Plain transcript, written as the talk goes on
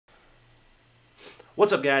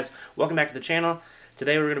What's up, guys? Welcome back to the channel.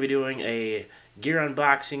 Today we're going to be doing a gear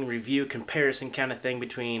unboxing, review, comparison kind of thing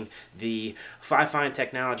between the Fifine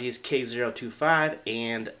Technologies K025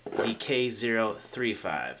 and the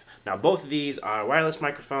K035. Now both of these are wireless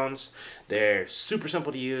microphones. They're super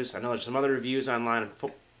simple to use. I know there's some other reviews online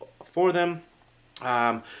for them.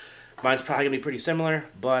 Mine's probably going to be pretty similar,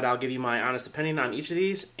 but I'll give you my honest opinion on each of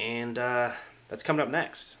these, and that's coming up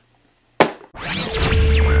next.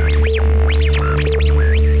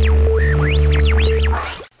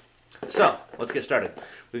 So, let's get started.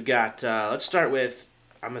 We've got, let's start with,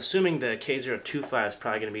 I'm assuming the K025 is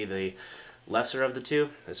probably going to be the lesser of the two,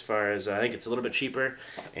 as far as, I think it's a little bit cheaper,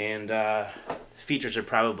 and features are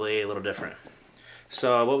probably a little different.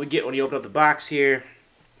 So, what we get when you open up the box here,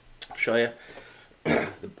 I'll show you.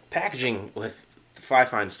 The packaging with the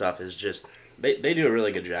Fifine stuff is just, they do a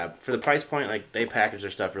really good job. For the price point, like, they package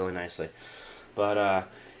their stuff really nicely. But,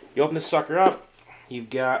 you open this sucker up, you've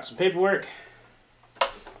got some paperwork.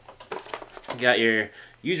 You got your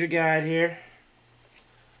user guide here.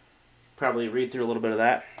 Probably read through a little bit of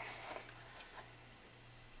that.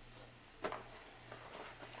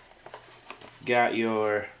 Got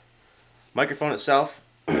your microphone itself.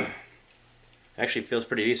 Actually feels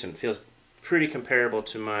pretty decent. Feels pretty comparable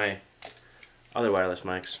to my other wireless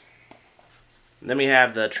mics. And then we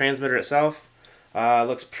have the transmitter itself.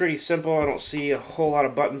 Looks pretty simple. I don't see a whole lot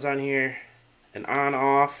of buttons on here. An on,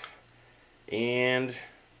 off, and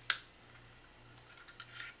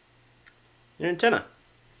your antenna.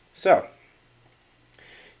 So,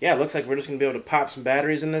 yeah, it looks like we're just gonna be able to pop some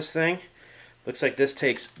batteries in this thing. Looks like this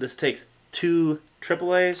takes two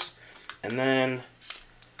AAAs, and then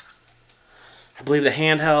I believe the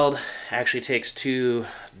handheld actually takes two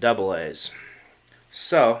AA's.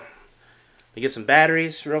 So, we get some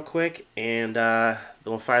batteries real quick, and then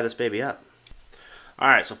we'll fire this baby up.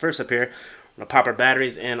 Alright, so first up here, we're going to pop our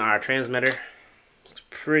batteries in our transmitter. It's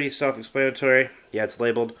pretty self-explanatory. Yeah, it's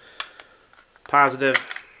labeled positive,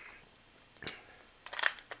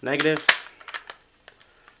 negative.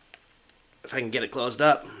 If I can get it closed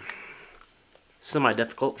up.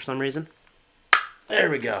 Semi-difficult for some reason. There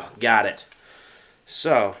we go. Got it.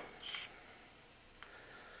 So,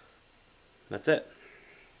 that's it.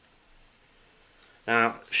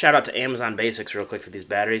 Now, shout out to Amazon Basics real quick for these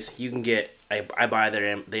batteries. You can get, I buy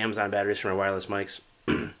the Amazon batteries for my wireless mics.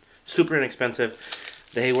 Super inexpensive.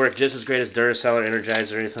 They work just as great as Duracell or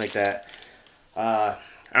Energizer or anything like that. I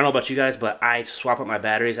don't know about you guys, but I swap out my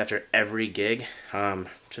batteries after every gig,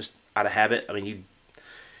 just out of habit. I mean,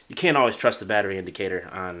 you can't always trust the battery indicator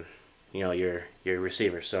on, your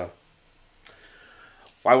receiver. So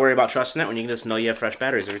why worry about trusting it when you can just know you have fresh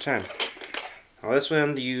batteries every time? Now this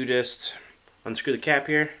one, you just unscrew the cap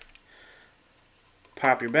here,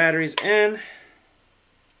 pop your batteries in,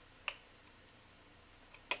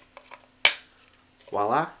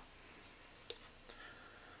 voila.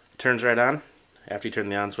 Turns right on after you turn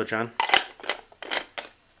the on switch on.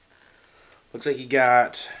 Looks like you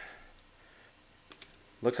got,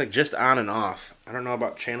 looks like just on and off. I don't know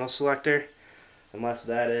about channel selector, unless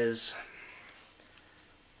that is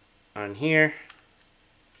on here.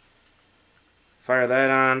 Fire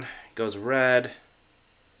that on. Goes red.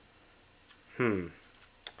 See,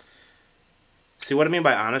 what I mean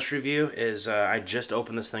by honest review is I just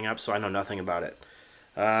opened this thing up, so I know nothing about it.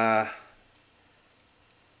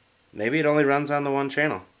 Maybe it only runs on the one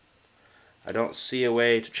channel. I don't see a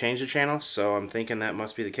way to change the channel, so I'm thinking that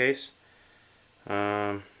must be the case.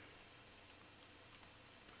 There's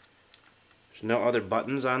no other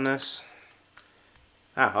buttons on this.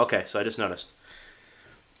 Ah, okay, so I just noticed.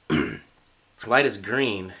 Light is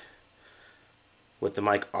green with the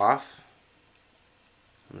mic off.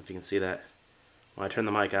 I don't know if you can see that. When I turn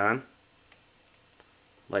the mic on,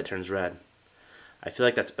 light turns red. I feel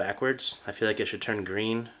like that's backwards. I feel like it should turn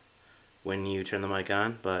green when you turn the mic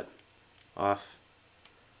on, but off,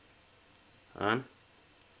 on.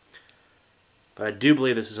 But I do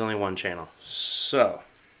believe this is only one channel. So,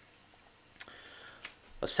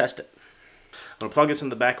 let's test it. I'm going to plug this in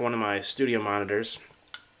the back of one of my studio monitors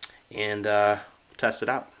and test it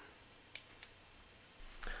out.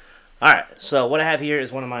 Alright, so what I have here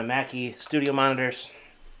is one of my Mackie studio monitors.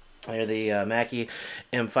 They're the Mackie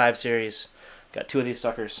M5 series. Got two of these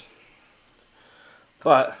suckers.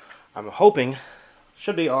 But I'm hoping,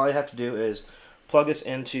 should be all I have to do is plug this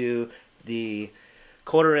into the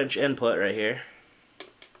 1/4 inch input right here.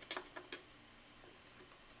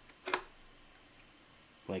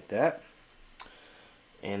 Like that.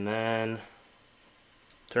 And then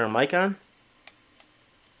turn our mic on.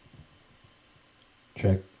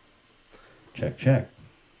 Check. Check, check.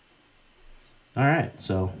 Alright,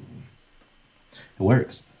 so It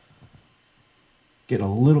works. Getting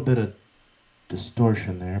a little bit of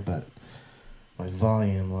distortion there, but my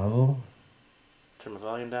volume level. Turn my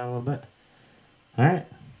volume down a little bit. Alright.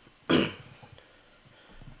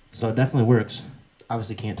 So it definitely works.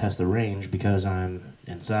 Obviously can't test the range because I'm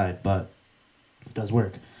inside, but it does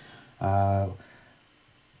work.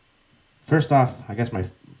 First off, I guess my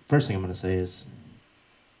first thing I'm going to say is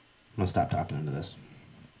I'm going to stop talking into this.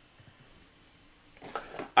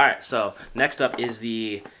 Alright, so next up is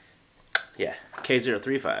the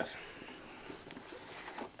K035.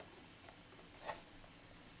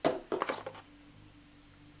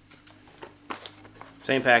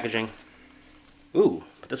 Same packaging. Ooh,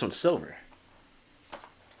 but this one's silver.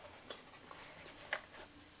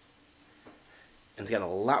 And it's got a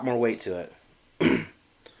lot more weight to it.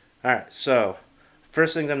 Alright, so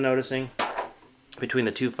first things I'm noticing between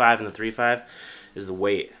the 2.5 and the 3.5 is the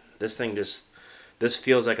weight. This thing this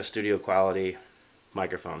feels like a studio quality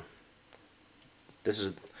microphone. The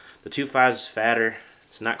 2.5 is fatter.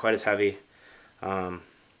 It's not quite as heavy.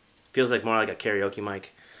 Feels like more like a karaoke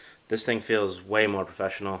mic. This thing feels way more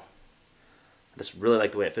professional. I just really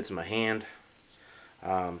like the way it fits in my hand.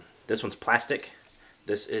 This one's plastic.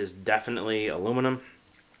 This is definitely aluminum.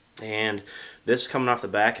 And this coming off the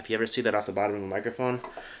back, if you ever see that off the bottom of a microphone,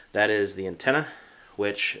 that is the antenna,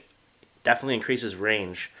 which definitely increases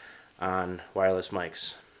range on wireless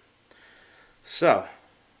mics. So,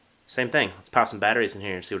 same thing. Let's pop some batteries in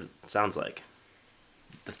here and see what it sounds like.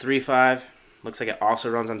 The 3.5 looks like it also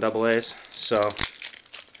runs on AA's. So,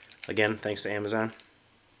 again, thanks to Amazon.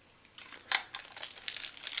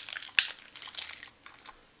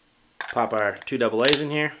 Pop our 2 AA's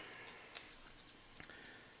in here.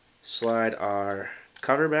 Slide our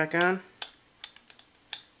cover back on.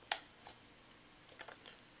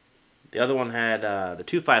 The other one had, the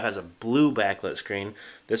 2.5 has a blue backlit screen.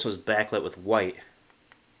 This was backlit with white.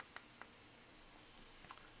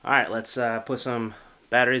 Alright, let's put some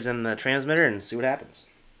batteries in the transmitter and see what happens.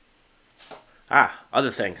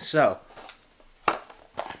 Other thing. So, the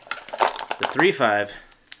 3.5,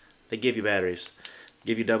 they give you batteries.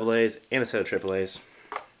 Give you AA's and a set of AAA's.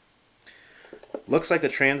 Looks like the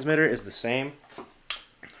transmitter is the same.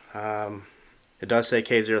 It does say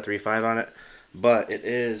K035 on it, but it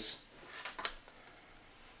is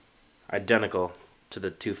identical to the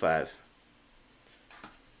 2.5.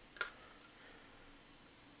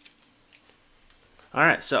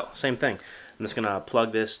 Alright, so same thing. I'm just going to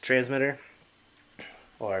plug this transmitter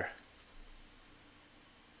or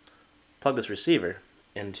plug this receiver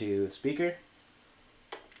into the speaker.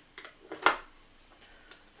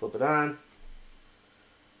 Flip it on.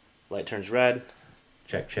 Light turns red.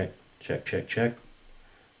 Check, check, check, check, check.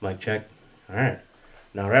 Mic check. Alright.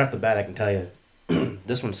 Now right off the bat I can tell you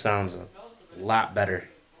this one sounds a lot better.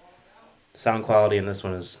 Sound quality in this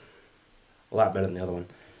one is a lot better than the other one.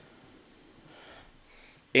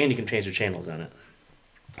 And you can change your channels on it.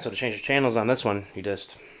 So to change your channels on this one, you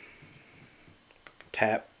just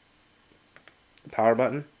tap the power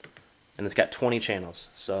button, and it's got 20 channels.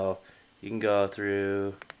 So you can go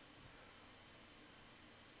through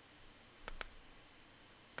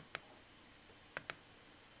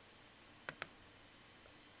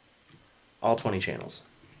all 20 channels.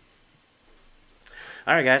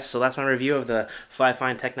 Alright guys, so that's my review of the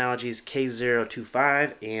Fifine Technologies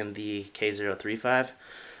K025 and the K035.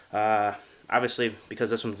 Obviously, because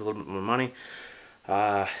this one's a little bit more money,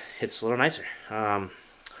 it's a little nicer. I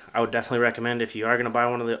would definitely recommend, if you are going to buy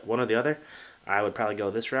one or the other, I would probably go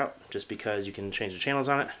this route, just because you can change the channels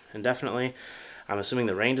on it. And definitely, I'm assuming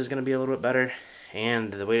the range is going to be a little bit better,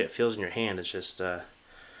 and the way it feels in your hand, it's just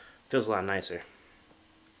feels a lot nicer.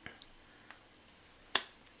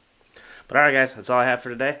 But alright guys, that's all I have for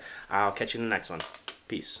today. I'll catch you in the next one.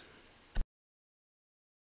 Peace.